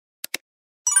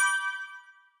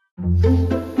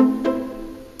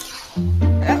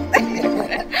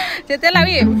C'était là,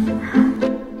 oui.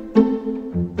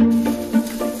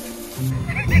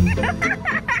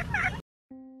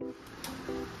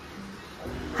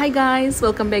 Hi guys,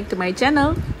 welcome back to my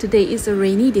channel. Today is a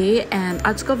rainy day and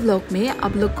आज का vlog में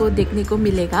आप लोग को देखने को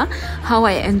मिलेगा how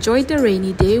I enjoyed the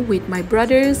rainy day with my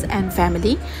brothers and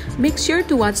family. Make sure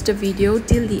to watch the video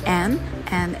till the end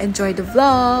and enjoy the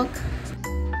vlog.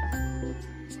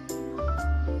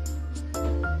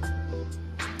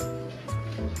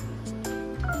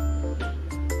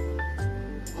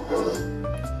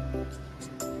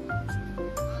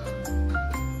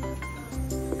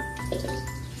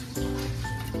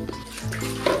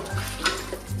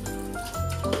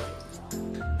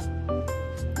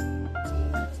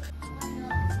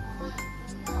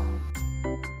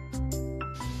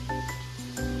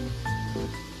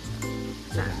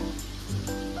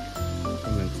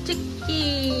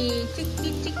 Chicky. I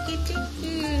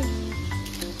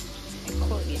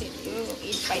cook it. You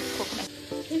eat by cook.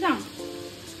 This one.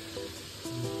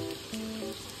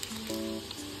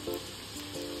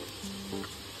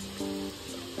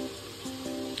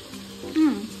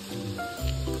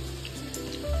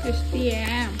 Crispy,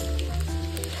 yeah.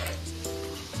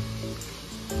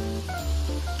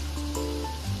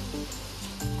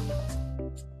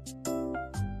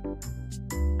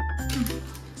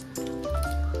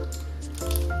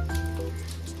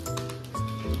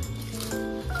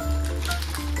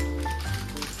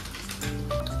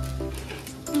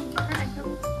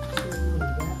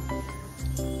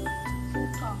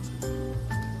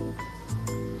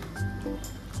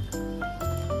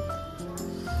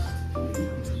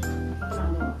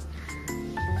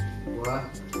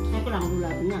 Saya kurang gula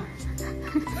punya.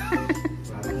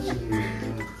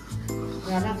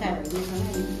 Karena saya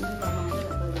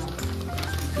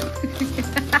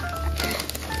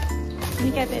Ini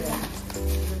kata apa?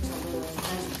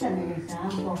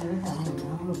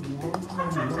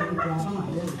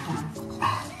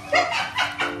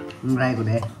 Rai của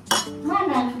đấy.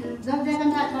 mana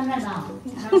jangan tak mana dah.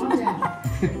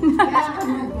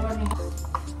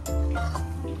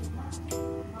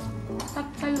 Tak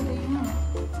tahu deh.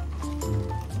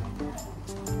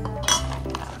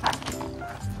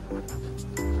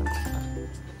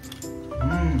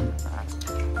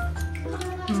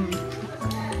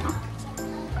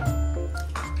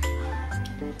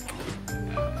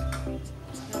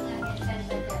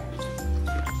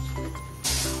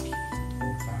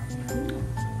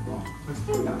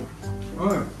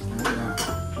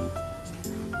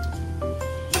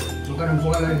 Bukan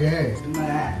buat lagi. Cuma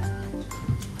lah.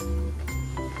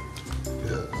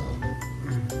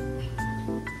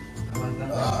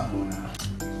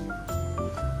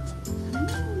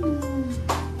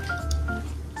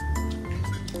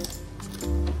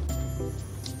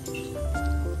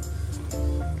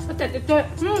 Betul.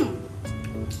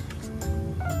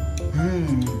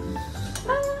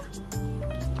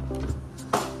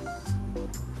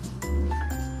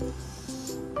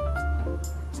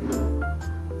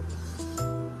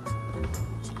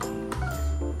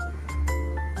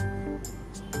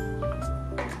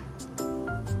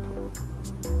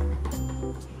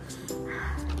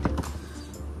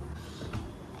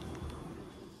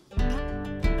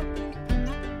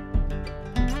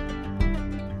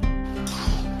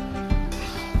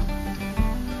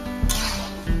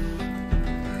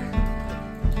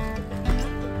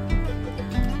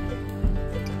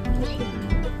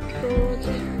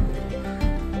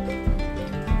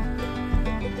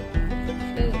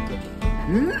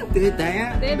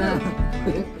 Tanya.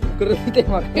 Kurus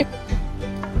tembak.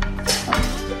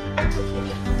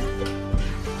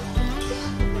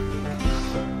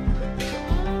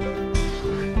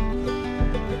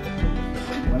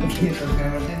 Mana kita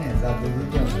sekarang ni satu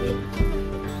jam.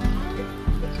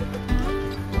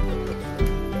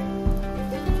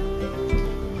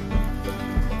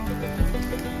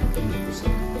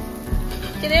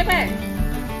 Kira apa?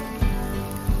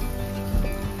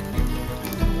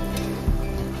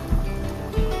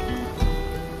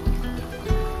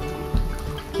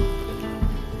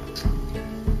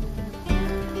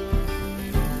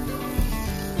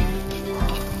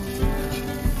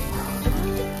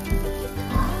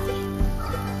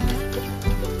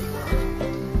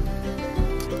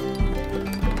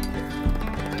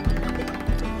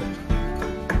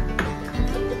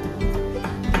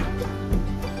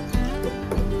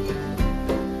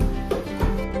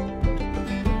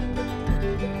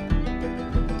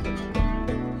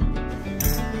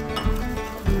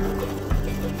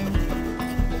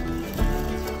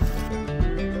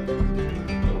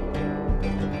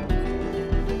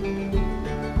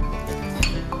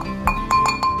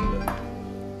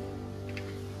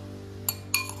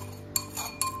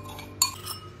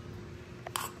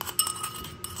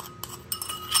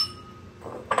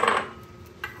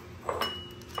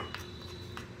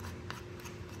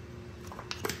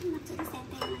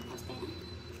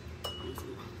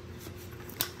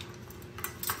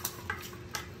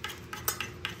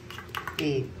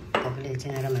 Di kopi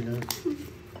cengar malu.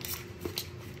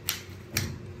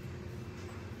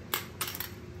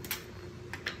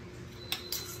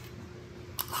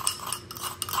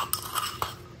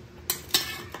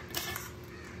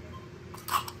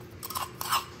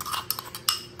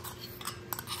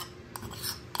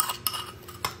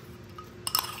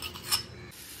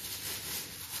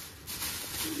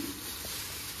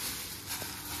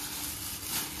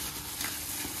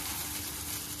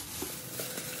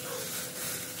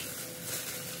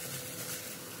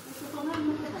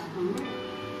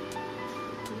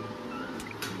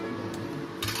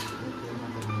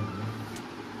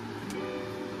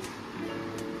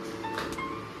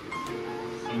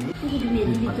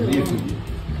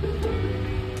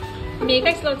 Mie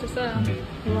cách lâu chưa?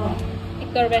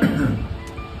 Ekor ben.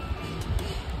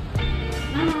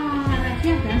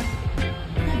 Siap dah.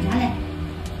 Boleh.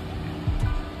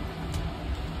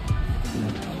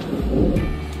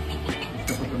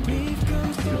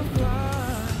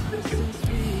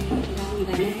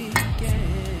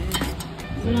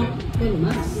 Belum,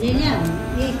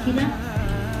 ini kita.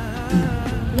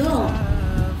 Yo.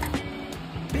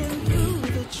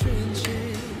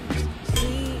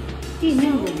 Ini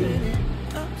apa?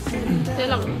 Thế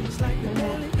là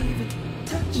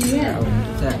Iya.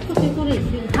 Kopi kopi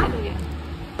sih.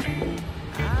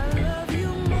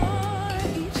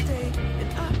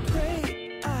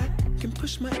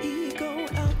 Push my ego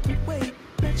out the way,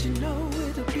 let you know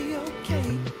it'll be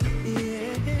okay.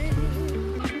 Yeah.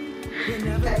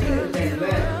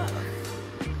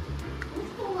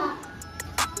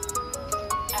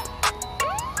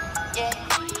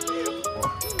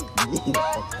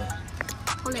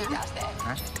 boleh ya?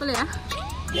 Boleh ya?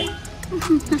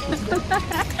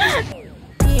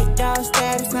 Big dog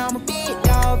status, I'm a big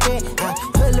dog vet. I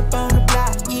pull up on the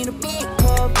block in a big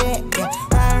Corvette. Yeah.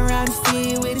 Ride around the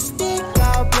city with a stick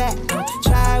all black.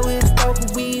 Try with a stroke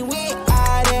and we with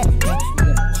all that.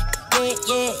 Yeah,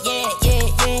 yeah, yeah, yeah,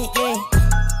 yeah, yeah.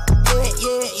 Yeah,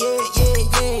 yeah, yeah, yeah,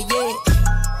 yeah, yeah.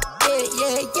 Yeah,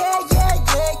 yeah, yeah, yeah,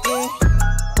 yeah, yeah.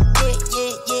 Yeah,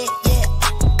 yeah, yeah, yeah.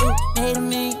 Made $1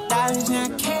 million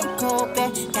and I can't go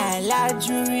back. Got a lot of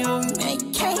jewelry on me, man,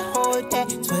 you can't hold that.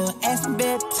 12 asking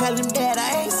better, tell him that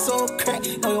I ain't so crack.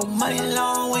 Know your money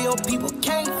long when your people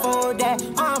can't afford that.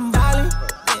 I'm ballin',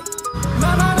 yeah.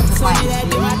 My mama told me that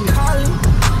they my calling.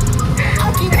 I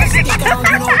keep a stick, I don't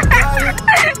do no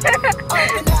ballin'.